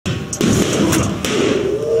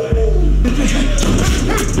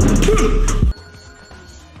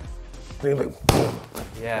They like, boom.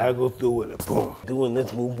 Yeah. I go through with it, boom. Doing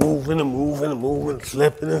this, moving,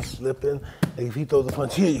 slipping and slipping. Like if he throws a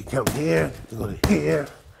punch here, you come here, you go to here,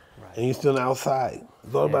 and you're still outside.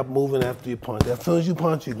 It's all about moving after you punch. As soon as you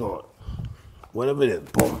punch, you're going. Whatever it is,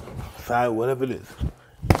 boom, side, whatever it is,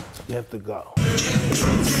 you have to go.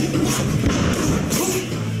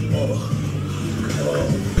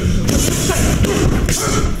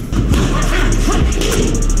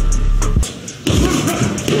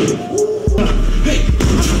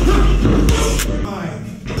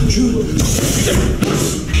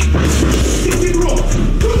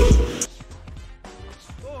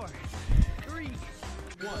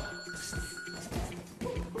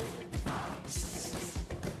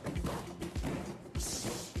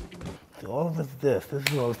 All of it's this. This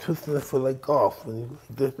is all twisting it for like golf. When you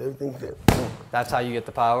this, everything's there. That's how you get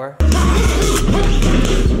the power?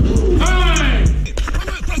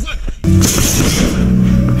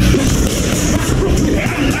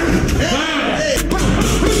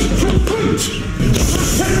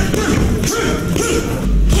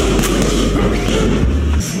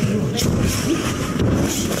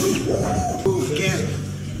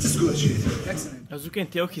 As you can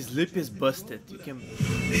tell, his lip is busted. You can.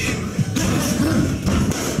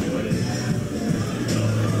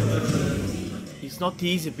 It's not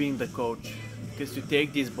easy being the coach because you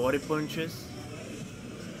take these body punches,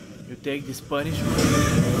 you take this punishment.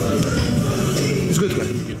 It's good,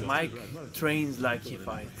 man. Mike trains like he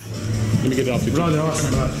fights. Let me get off the ground. Let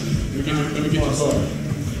me get this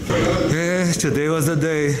off. Yeah, today was the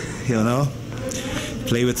day, you know.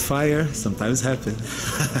 Play with fire, sometimes happen.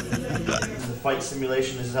 Fight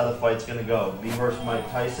simulation, this is how the fight's gonna go. Me versus Mike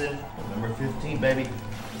Tyson, number 15, baby.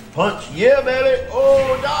 Punch, yeah, baby.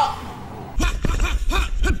 Oh, da.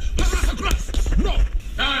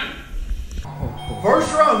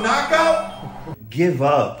 First round knockout. Give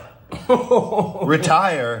up.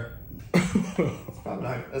 Retire.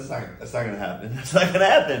 That's not gonna happen. That's not gonna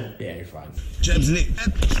happen. Yeah, you're fine. Jabs in it.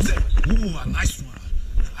 Ooh, a nice one.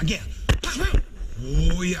 Again.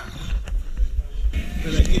 Oh yeah.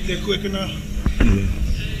 Did I get there quick enough?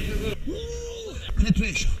 Yeah. Ooh,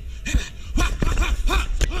 penetration. My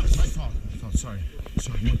fault. Sorry,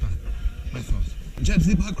 one time. My fault. Jab,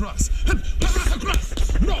 slip across. Across.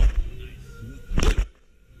 No.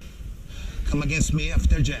 Come against me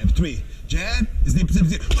after jab. 3. Jab. Snip.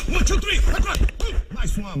 1, 2, 3. Across.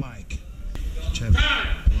 Nice one, Mike. Jab.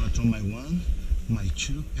 Watch on my 1, my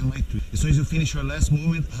 2, and my 3. As soon as you finish your last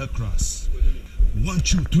movement, across. 1,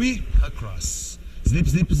 2, 3. Across. Snip.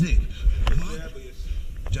 1.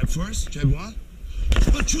 Jab first. Jab 1.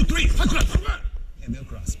 1, 2, 3. Across. And then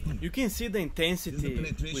cross. Boom. You can see the intensity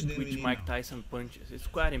with which Mike Tyson punches. It's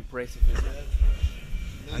quite impressive, isn't it?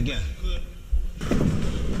 Again.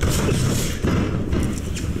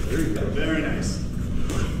 Very nice.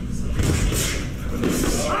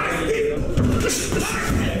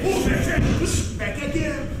 Back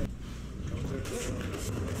again.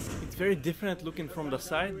 It's very different looking from the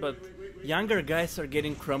side, but younger guys are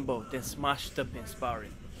getting crumbled and smashed up in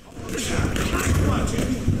sparring.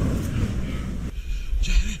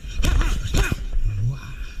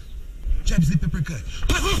 Jab, slip, uppercut.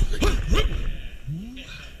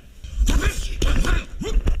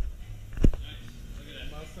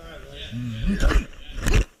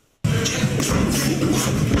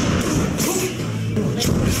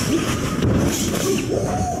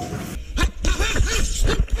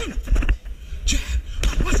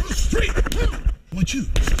 What you?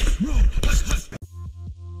 Roll.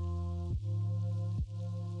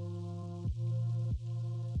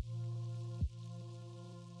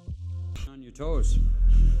 On your toes.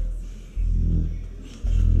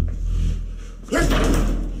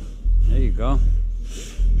 There you go.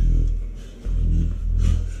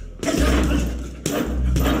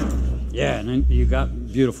 Yeah, and then you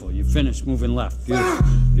got beautiful. You finished moving left. Beautiful.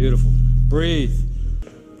 Beautiful. Breathe.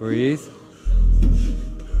 Breathe.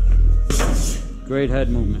 Great head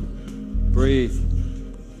movement. Breathe.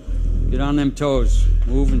 Get on them toes.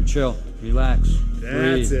 Move and chill. Relax.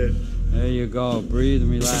 That's it. There you go. Breathe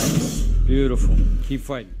and relax. Beautiful. Keep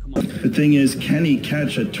fighting. Come on. The thing is, can he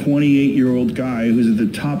catch a 28-year-old guy who's at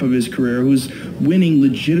the top of his career, who's winning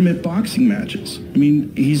legitimate boxing matches? I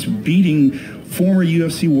mean, he's beating former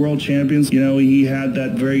UFC world champions. You know, he had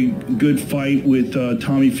that very good fight with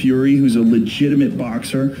Tommy Fury, who's a legitimate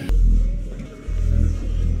boxer.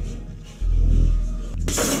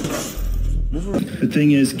 The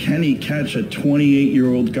thing is, can he catch a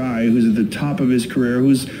 28-year-old guy who's at the top of his career,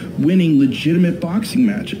 who's winning legitimate boxing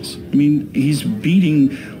matches? I mean, he's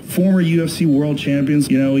beating former UFC world champions.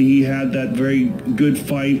 You know, he had that very good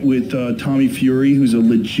fight with Tommy Fury, who's a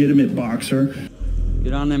legitimate boxer.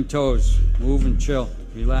 Get on them toes. Move and chill.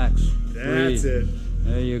 Relax. That's Breathe. it.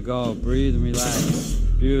 There you go. Breathe and relax.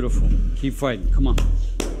 Beautiful. Keep fighting. Come on.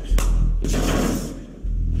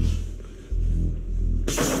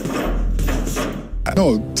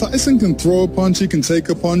 No, Tyson can throw a punch, he can take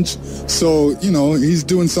a punch, so, you know, he's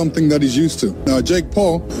doing something that he's used to. Now, Jake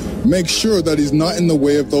Paul makes sure that he's not in the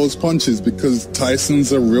way of those punches because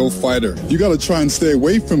Tyson's a real fighter. You got to try and stay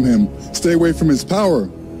away from him, stay away from his power.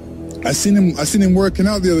 I seen him working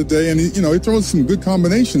out the other day, and he throws some good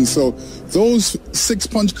combinations, so those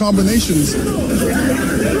 6-punch combinations.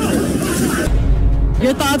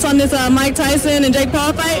 Your thoughts on this Mike Tyson and Jake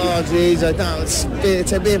Paul fight? Oh, geez, I don't.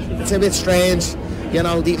 It's a bit strange. You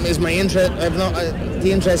know, is my interest?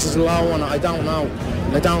 The interest is low, and I don't know.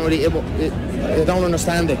 I don't really. I don't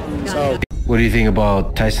understand it. So. What do you think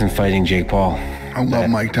about Tyson fighting Jake Paul? I love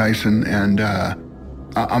Mike Tyson, and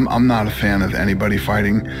I'm not a fan of anybody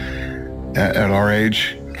fighting at our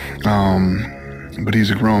age. But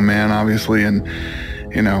he's a grown man, obviously, and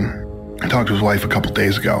you know, I talked to his wife a couple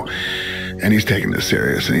days ago. And he's taking this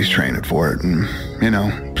serious, and he's training for it, and you know,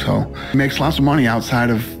 so he makes lots of money outside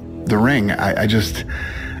of the ring. I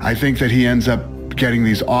think that he ends up getting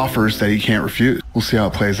these offers that he can't refuse. We'll see how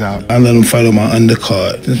it plays out. I let him fight on my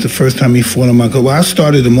undercard. This is the first time he fought on my card. Well, I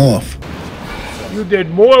started him off. You did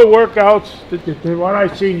more workouts than what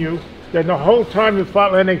I've seen you than the whole time you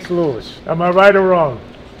fought Lennox Lewis. Am I right or wrong?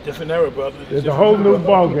 Different era, brother. It's a whole new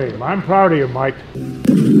ball game. I'm proud of you, Mike.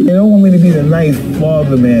 They don't want me to be the nice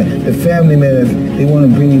father man, the family man. They want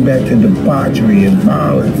to bring me back to debauchery and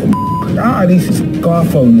violence. And these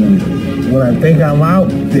Scarfo movies. When I think I'm out,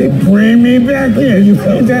 they bring me back in. You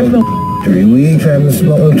can't have no 3 weeks having to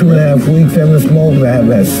smoke, 2.5 weeks having to smoke. I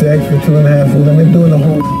haven't had sex for 2.5 weeks. I've been doing the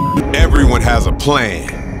whole. Everyone has a plan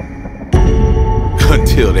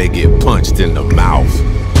until they get punched in the mouth.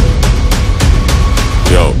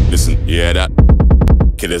 Yo, listen, you hear that?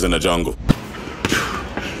 Killers in the jungle.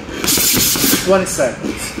 20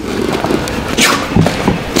 seconds.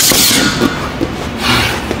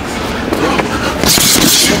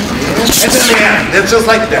 It's in the end. It's just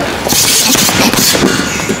like that.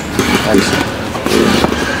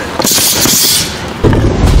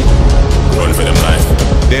 Run for them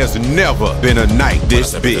life. There's never been a night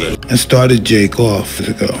this big. I started Jake off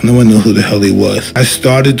ago. No one knew who the hell he was. I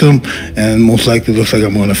started him, and most likely looks like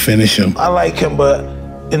I'm going to finish him. I like him, but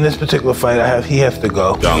in this particular fight, he has to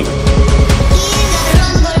go.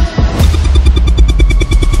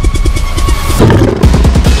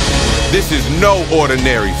 This is no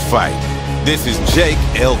ordinary fight. This is Jake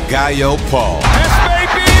El Gallo Paul.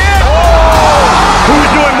 Who's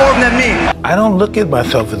doing more than me? I don't look at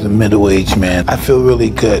myself as a middle-aged man. I feel really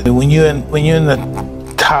good. When you're in the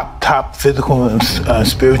top physical and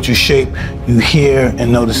spiritual shape, you hear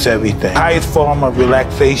and notice everything. Highest form of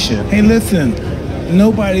relaxation. Hey, listen.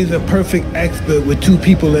 Nobody's a perfect expert with 2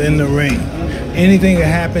 people in the ring. Anything can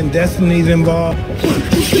happen. Destiny's involved.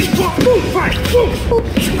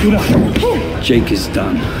 Jake is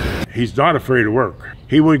done. He's not afraid to work.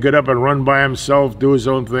 He would get up and run by himself, do his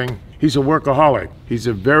own thing. He's a workaholic. He's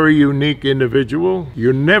a very unique individual.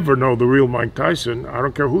 You never know the real Mike Tyson. I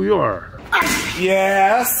don't care who you are.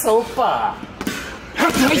 Yeah, so far.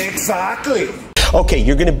 Exactly. Okay,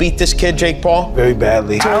 you're gonna beat this kid, Jake Paul? Very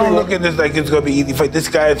badly. I don't look at this like it's gonna be easy fight. This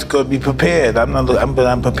guy is gonna be prepared. I'm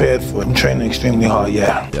prepared for it. I'm training extremely hard,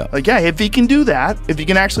 yeah. Like, yeah, if he can do that, if he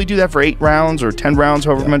can actually do that for 8 rounds or 10 rounds,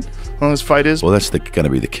 however long this fight is. Well, that's gonna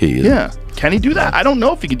be the key, isn't it? Can he do that? I don't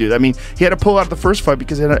know if he can do that. I mean, he had to pull out the first fight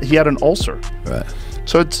because he had an ulcer. Right.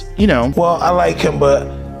 So it's, you know. Well, I like him, but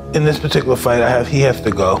in this particular fight, he has to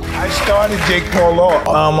go. I started Jake Paul off.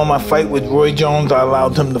 On my fight with Roy Jones, I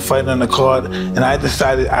allowed him to fight on the card, and I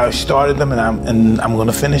decided I started him, and I'm going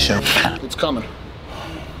to finish him. It's coming.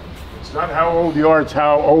 It's not how old you are, it's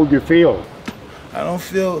how old you feel. I don't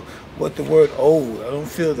feel what the word old. I don't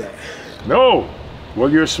feel that. No. Well,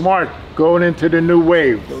 you're smart going into the new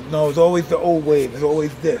wave. No, it's always the old wave. It's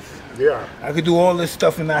always this. Yeah. I could do all this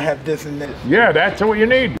stuff and not have this and this. Yeah, that's what you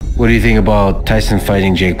need. What do you think about Tyson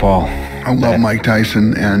fighting Jake Paul? I love Mike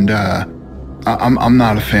Tyson, and I'm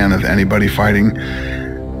not a fan of anybody fighting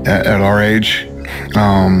at our age.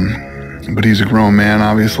 But he's a grown man,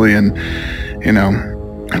 obviously, and you know,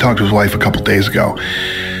 I talked to his wife a couple days ago,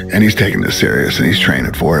 and he's taking this serious, and he's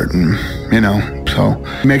training for it, and you know, so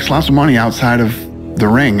he makes lots of money outside of the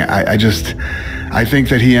ring. I think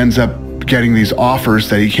that he ends up getting these offers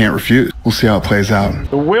that he can't refuse. We'll see how it plays out.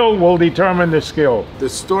 The will determine the skill. The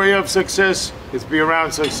story of success is be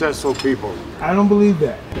around successful people. I don't believe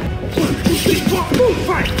that.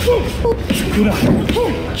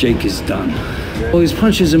 Jake is done. Well, he's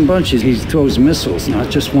punches and bunches. He throws missiles, not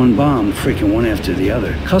just one bomb, freaking one after the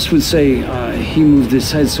other. Cuss would say he moved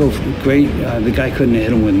his head so great, the guy couldn't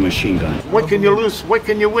hit him with a machine gun. What can you lose? What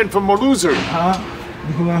can you win from a loser? Huh?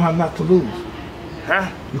 You can learn how not to lose. Huh?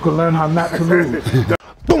 You can learn how not to lose.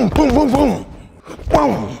 Boom, boom, boom, boom.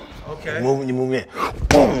 Boom. Okay. You're moving in.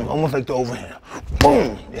 Boom. Almost like the overhand.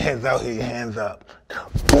 Boom. Your hands out here, your hands up.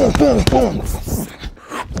 Boom, boom, boom.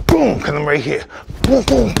 Boom. Because I'm right here. Boom,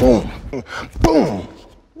 boom, boom. Boom.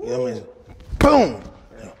 You know what I mean? Boom.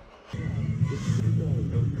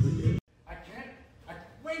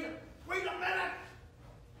 Wait a minute!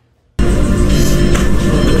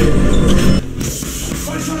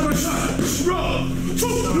 Right side.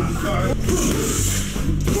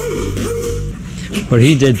 But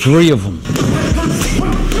he did 3 of them.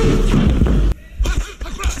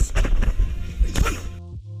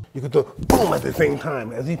 You can throw boom at the same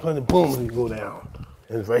time. As he's playing the boom, you go down.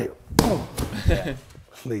 And it's right here. Boom.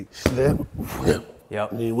 Slip, whip.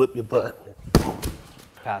 Yep. And then you whip your butt.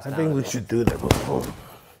 Pass I think we should do that. Boom.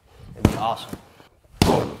 It'd be awesome.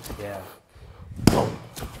 Boom. Yeah. Boom.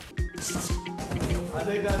 I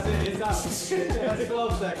think that's it. It's out. That's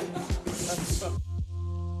 12 seconds.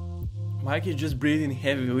 Mike is just breathing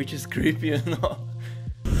heavy, which is creepy, you know.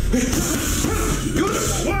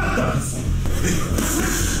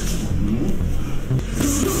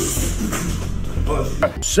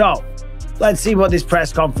 So, let's see what this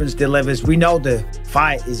press conference delivers. We know the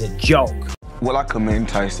fight is a joke. Well, I commend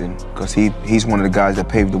Tyson because he's one of the guys that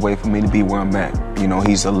paved the way for me to be where I'm at. You know,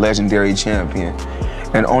 he's a legendary champion.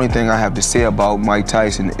 And the only thing I have to say about Mike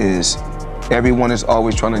Tyson is everyone is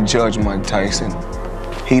always trying to judge Mike Tyson.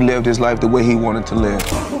 He lived his life the way he wanted to live.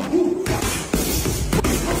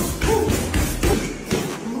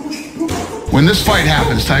 When this fight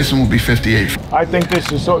happens, Tyson will be 58. I think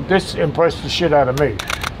this impressed the shit out of me.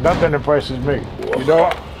 Nothing impresses me. You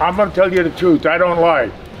know, I'm gonna tell you the truth. I don't lie.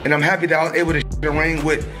 And I'm happy that I was able to the ring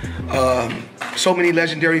with so many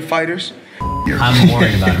legendary fighters. I'm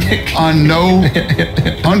worried about him.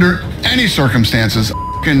 Under any circumstances,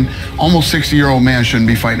 an almost 60-year-old man shouldn't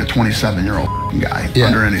be fighting a 27-year-old guy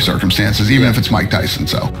under any circumstances, even if it's Mike Tyson.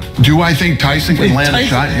 So, do I think Tyson can land a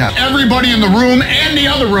shot? Yeah. Everybody in the room and the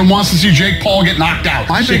other room wants to see Jake Paul get knocked out.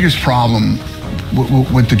 My biggest problem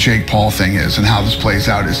with the Jake Paul thing is, and how this plays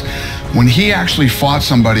out, is when he actually fought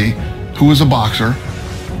somebody who was a boxer,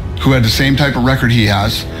 who had the same type of record he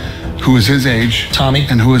has, who was his age, Tommy,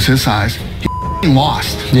 and who was his size, he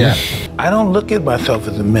lost. Yeah. I don't look at myself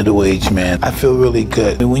as a middle-aged man. I feel really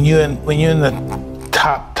good. When you're in the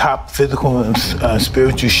top physical and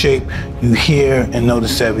spiritual shape, you hear and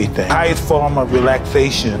notice everything. Highest form of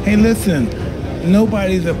relaxation. Hey, listen,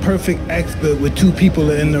 nobody's a perfect expert with 2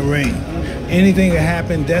 people in the ring. Anything can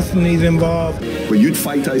happen, destiny's involved. But you'd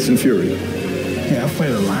fight Tyson Fury. Yeah, I'll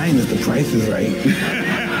fight a lion if the price is right.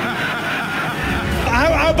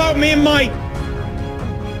 How about me and Mike?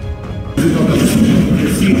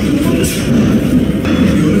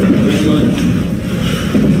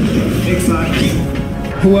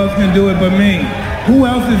 Who else can do it but me? Who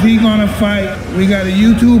else is he gonna fight? We got a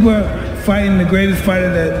YouTuber fighting the greatest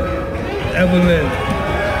fighter that ever lived.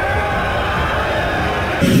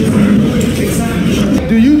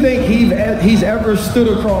 Do you think he's ever stood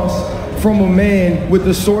across from a man with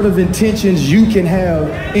the sort of intentions you can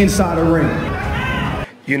have inside a ring?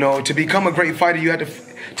 You know, to become a great fighter, you had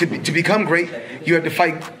to become great. You had to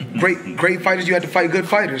fight great fighters. You had to fight good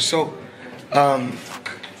fighters. So,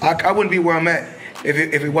 I wouldn't be where I'm at if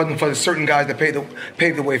it wasn't for the certain guys that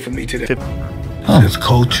paved the way for me today. It's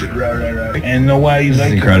culture. Right. And know why you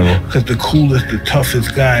like incredible. Because the coolest, the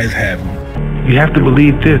toughest guys have them. You have to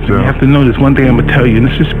believe this, and you have to know this. One thing I'm gonna tell you, and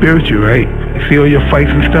this is spiritual, right? You see all your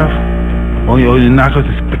fights and stuff? All your knockouts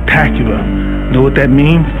are spectacular. Know what that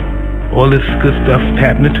means? All this good stuff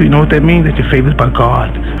happening to you, know what that means? That you're favored by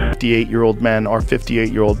God. 58-year-old men are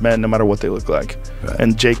 58-year-old men, no matter what they look like. Right.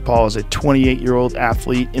 And Jake Paul is a 28-year-old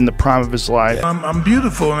athlete in the prime of his life. I'm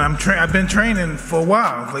beautiful, and I've been training for a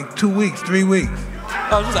while, like 2 weeks, 3 weeks.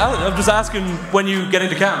 I'm just asking when you get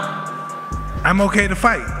into camp. I'm okay to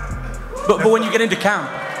fight. But when you get into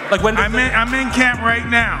camp, like when? I'm in camp right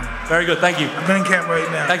now. Very good, thank you. I'm in camp right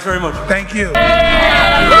now. Thanks very much. Thank you.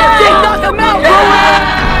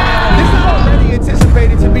 This is already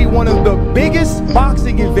anticipated to be one of the biggest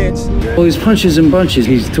boxing events. Well, he's punches and bunches.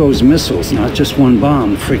 He throws missiles, not just one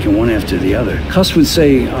bomb, freaking one after the other. Cuss would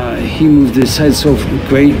say he moved his head so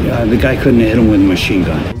great, the guy couldn't hit him with a machine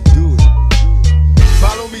gun.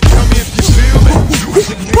 Follow me, tell me if you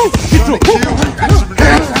feel it.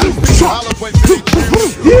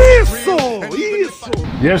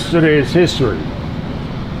 Yesterday is history.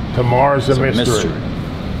 Tomorrow's a mystery.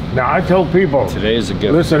 Now I tell people, today is a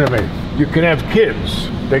gift. Listen to me. You can have kids.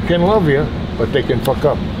 They can love you, but they can fuck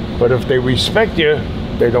up. But if they respect you,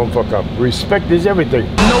 they don't fuck up. Respect is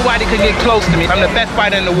everything. Nobody can get close to me. I'm the best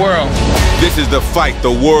fighter in the world. This is the fight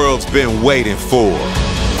the world's been waiting for.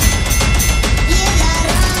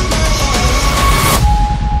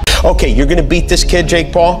 Okay, you're gonna beat this kid,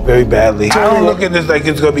 Jake Paul? Very badly. I don't look at this like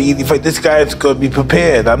it's gonna be easy fight. This guy is gonna be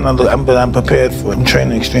prepared. I'm prepared for it. I'm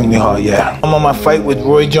training extremely hard, yeah. I'm on my fight with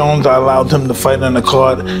Roy Jones. I allowed him to fight on the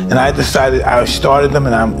card, and I decided I started him,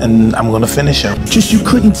 and I'm gonna finish him. Just you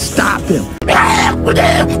couldn't stop him.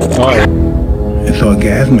 It's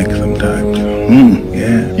orgasmic sometimes.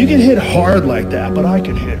 Yeah. You can hit hard like that, but I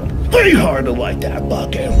can hit way harder like that,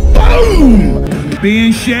 bucket. Boom! Be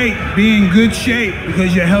in shape, be in good shape,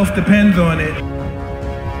 because your health depends on it.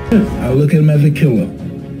 I look at him as a killer.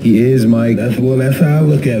 He is, Mike. That's how I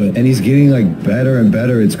look at him. And he's getting like better and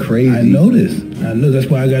better. It's crazy. I know this. I know that's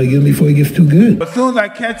why I gotta get him before he gets too good. As soon as I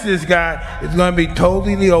catch this guy, it's gonna be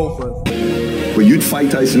totally over. But you'd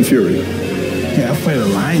fight Tyson Fury. Yeah, I'll fight a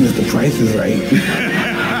lion if the price is right.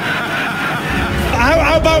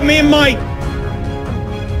 How about me and Mike?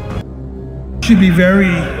 Should be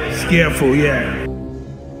very careful, yeah.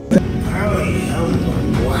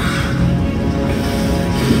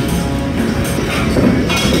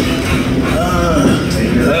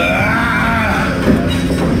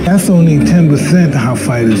 That's only 10% how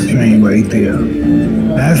fighters train right there.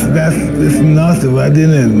 It's nothing. What I did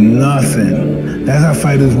is nothing. That's how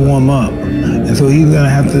fighters warm up. And so he's gonna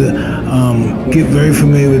have to get very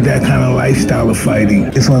familiar with that kind of lifestyle of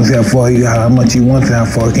fighting. Just want to see how much he wants and how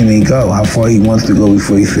far can he go, how far he wants to go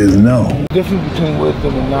before he says no. The difference between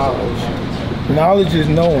wisdom and knowledge. Knowledge is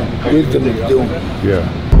knowing, wisdom is doing. Yeah.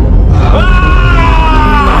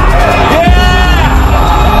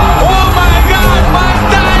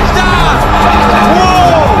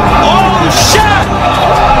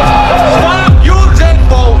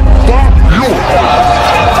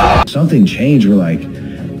 Something changed. We're like,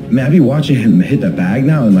 man, I be watching him hit the bag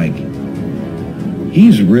now and like,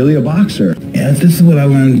 he's really a boxer. Yeah, this is what I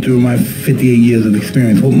learned through my 58 years of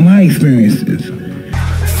experience. What my experience is.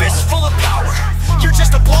 Fist full of power. You're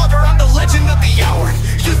just a blogger, I'm the legend of the hour.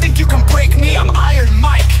 You think you can break me? I'm Iron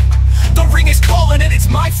Mike. The ring is calling and it's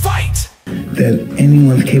my fight. That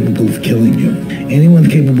anyone's capable of killing you. Anyone's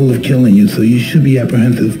capable of killing you, so you should be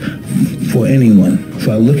apprehensive for anyone.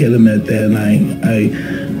 So I look at him at that and I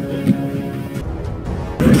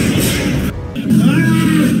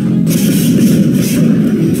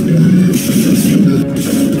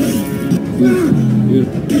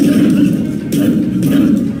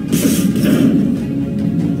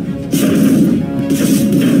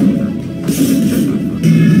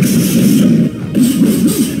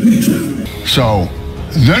So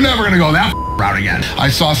they're never going to go that route again. I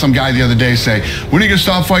saw some guy the other day say, when are you going to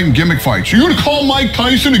stop fighting gimmick fights? You're going to call Mike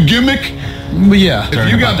Tyson a gimmick? Well, yeah.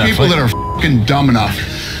 If you got people that are fucking dumb enough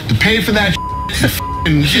to pay for that,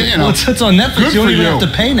 you know, well, it's on Netflix. You don't even have to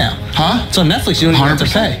pay now. Huh? It's on Netflix. You don't even have to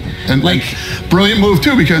pay. And like, brilliant move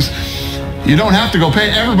too, because you don't have to go pay.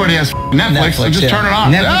 Everybody has Netflix. So just turn it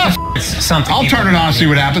on. I'll turn it on and see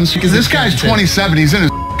what happens. Because this guy's 27. He's in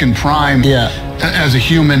his prime as a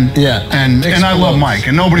human. And I love Mike.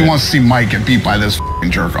 And nobody wants to see Mike get beat by this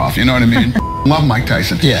jerk off. You know what I mean? Love Mike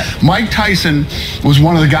Tyson. Mike Tyson was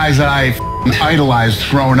one of the guys that I idolized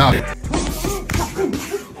growing up.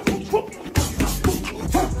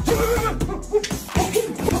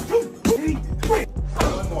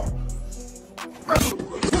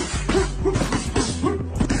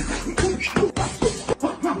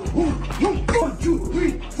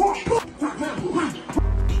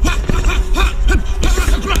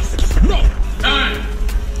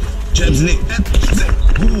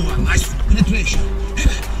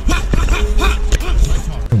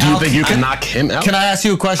 Do you think you can knock him out? Can I ask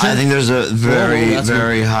you a question? I think there's a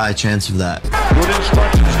very high chance of that. Good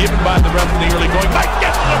instructions given by the referee early going back.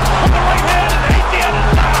 Gets him on the right hand. And AJ and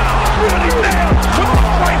really nailed with the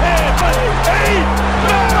right hand. But 8,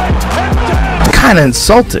 9, and 10. Kind of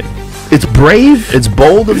insulting. It's brave, it's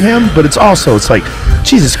bold of him, but it's also, it's like,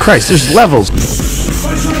 Jesus Christ, there's levels.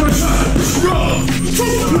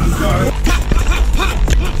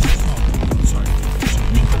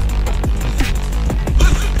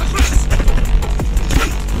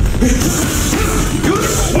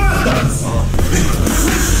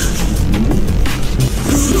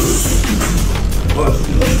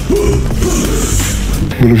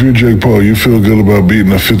 But if you're Jake Paul, you feel good about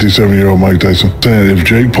beating a 57-year-old Mike Tyson. If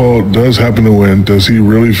Jake Paul does happen to win, does he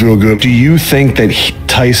really feel good? Do you think that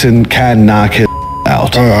Tyson can knock his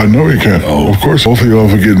out. I know he can. Of course, both of y'all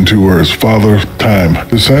are getting 2 words. Father, time.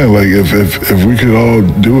 Just saying, like, if we could all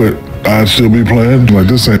do it, I'd still be playing. Like,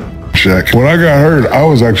 this ain't Shaq. When I got hurt, I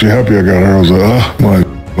was actually happy I got hurt. I was like,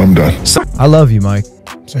 I'm done. I love you, Mike.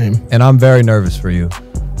 Same. And I'm very nervous for you.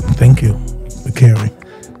 Thank you for caring.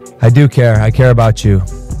 I do care. I care about you.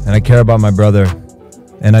 And I care about my brother.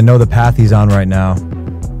 And I know the path he's on right now.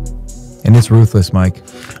 And it's ruthless, Mike.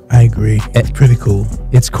 I agree. It's pretty cool.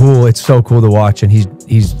 It's cool. It's so cool to watch, and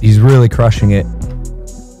he's really crushing it.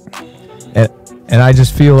 And I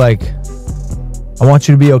just feel like I want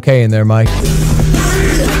you to be okay in there, Mike.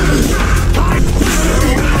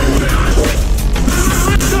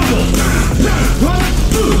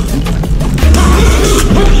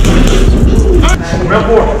 Round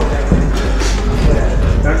 4.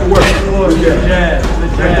 Back to work. Good jab.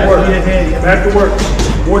 Back to work. Back to work.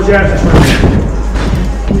 More jabs.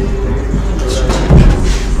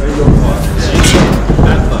 There you go.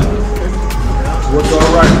 Worked all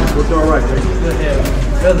right. Worked all right.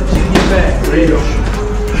 There you go.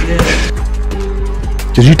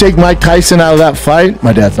 Did you take Mike Tyson out of that fight?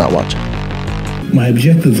 My dad's not watching. My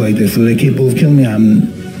objectives like this, so they're capable of killing me.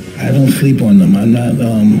 I don't sleep on them. I'm not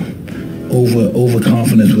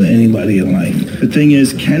overconfident with anybody in life. The thing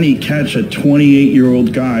is, can he catch a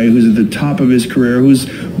 28-year-old guy who's at the top of his career, who's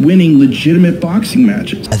winning legitimate boxing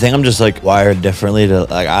matches? I think I'm just like wired differently to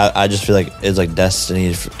like I just feel like it's like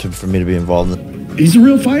destiny for me to be involved in. He's a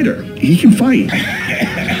real fighter. He can fight.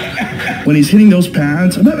 When he's hitting those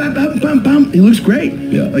pads, he looks great.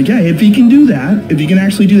 Yeah. Like, yeah, if he can do that, if he can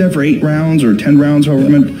actually do that for 8 rounds or 10 rounds, however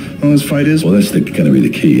long this fight is. Well, that's gotta be the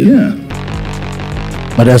key. Yeah.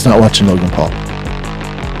 My dad's not watching Logan Paul.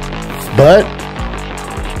 But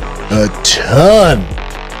a ton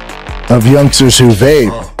of youngsters who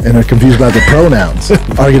vape and are confused about the pronouns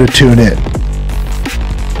are going to tune in.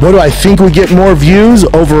 What do I think would get more views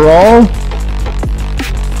overall?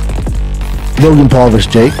 Logan Paul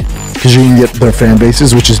versus Jake, because you can get their fan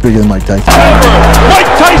bases, which is bigger than Mike Tyson. Mike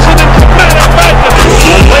Tyson is the man of madness.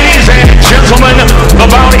 Ladies and gentlemen, the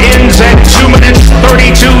bout ends at 2 minutes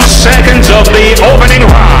 32 seconds of the opening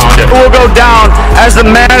round. Who will go down as the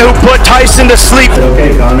man who put Tyson to sleep?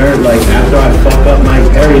 Okay, Connor, like after I fuck up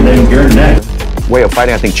Mike Perry, then you're next. Way of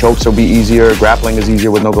fighting, I think chokes will be easier. Grappling is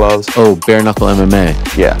easier with no gloves. Oh, bare knuckle MMA.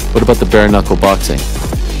 Yeah. What about the bare knuckle boxing?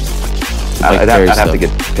 I'd have to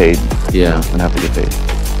get paid. Yeah. I'd have to get paid.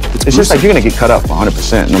 It's just like you're gonna get cut up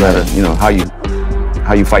 100%. No matter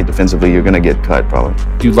how you fight defensively, you're gonna get cut probably.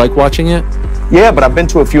 Do you like watching it? Yeah, but I've been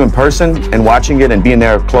to a few in person, and watching it and being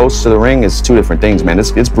there close to the ring is 2 different things, man.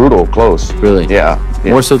 It's brutal close. Really? Yeah.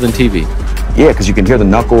 More so than TV. Yeah, because you can hear the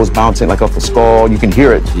knuckles bouncing like off the skull. You can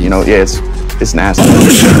hear it. You know, yeah, it's nasty.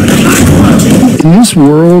 In this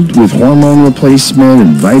world with hormone replacement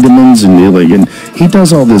and vitamins and he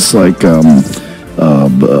does all this like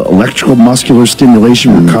electrical muscular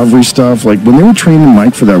stimulation recovery stuff. Like when they were training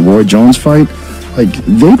Mike for that Roy Jones fight, like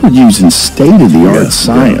they were using state-of-the-art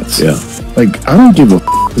science. Yeah. Like I don't give a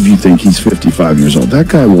if you think he's 55 years old. That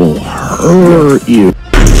guy will hurt you.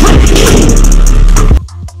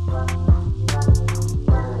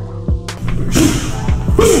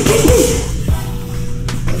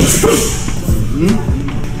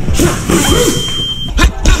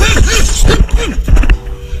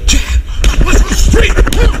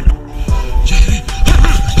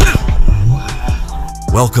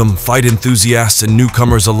 Welcome, fight enthusiasts and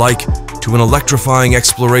newcomers alike, to an electrifying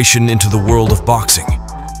exploration into the world of boxing.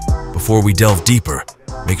 Before we delve deeper,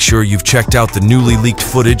 make sure you've checked out the newly leaked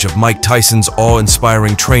footage of Mike Tyson's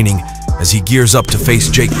awe-inspiring training as he gears up to face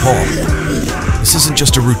Jake Paul. This isn't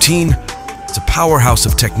just a routine, it's a powerhouse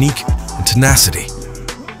of technique and tenacity.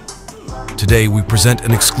 Today, we present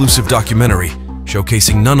an exclusive documentary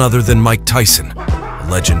showcasing none other than Mike Tyson, a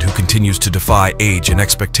legend who continues to defy age and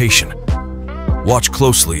expectation. Watch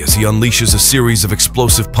closely as he unleashes a series of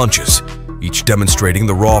explosive punches, each demonstrating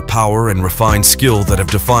the raw power and refined skill that have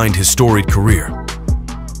defined his storied career.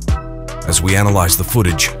 As we analyze the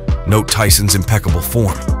footage, note Tyson's impeccable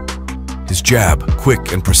form. His jab,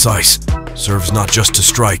 quick and precise, serves not just to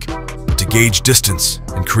strike, but to gauge distance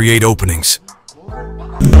and create openings.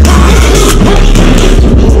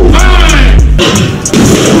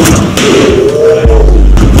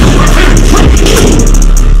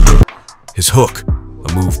 His hook,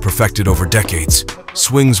 a move perfected over decades,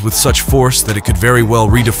 swings with such force that it could very well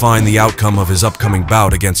redefine the outcome of his upcoming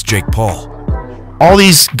bout against Jake Paul. All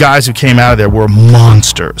these guys who came out of there were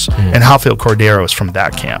monsters, and Rafael Cordeiro is from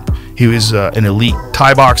that camp. He was an elite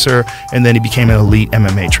Thai boxer, and then he became an elite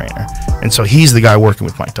MMA trainer. And so he's the guy working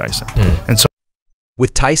with Mike Tyson. And so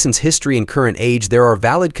With Tyson's history and current age, there are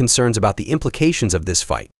valid concerns about the implications of this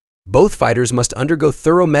fight. Both fighters must undergo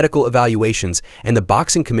thorough medical evaluations, and the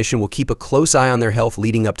Boxing Commission will keep a close eye on their health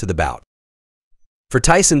leading up to the bout. For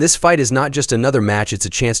Tyson, this fight is not just another match, it's a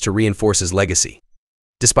chance to reinforce his legacy.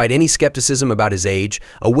 Despite any skepticism about his age,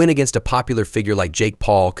 a win against a popular figure like Jake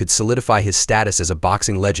Paul could solidify his status as a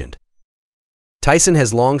boxing legend. Tyson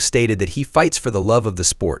has long stated that he fights for the love of the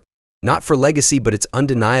sport, not for legacy, but it's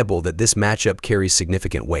undeniable that this matchup carries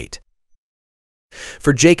significant weight.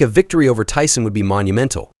 For Jake, a victory over Tyson would be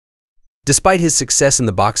monumental. Despite his success in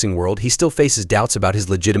the boxing world, he still faces doubts about his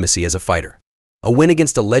legitimacy as a fighter. A win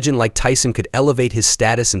against a legend like Tyson could elevate his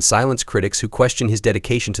status and silence critics who question his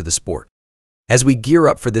dedication to the sport. As we gear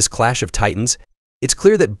up for this clash of titans, it's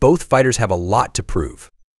clear that both fighters have a lot to prove.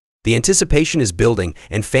 The anticipation is building,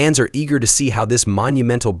 and fans are eager to see how this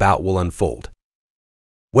monumental bout will unfold.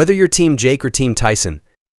 Whether you're Team Jake or Team Tyson,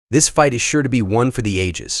 this fight is sure to be one for the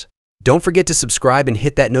ages. Don't forget to subscribe and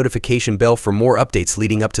hit that notification bell for more updates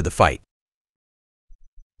leading up to the fight.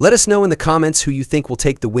 Let us know in the comments who you think will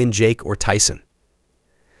take the win, Jake or Tyson.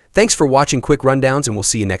 Thanks for watching Quick Rundowns, and we'll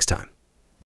see you next time.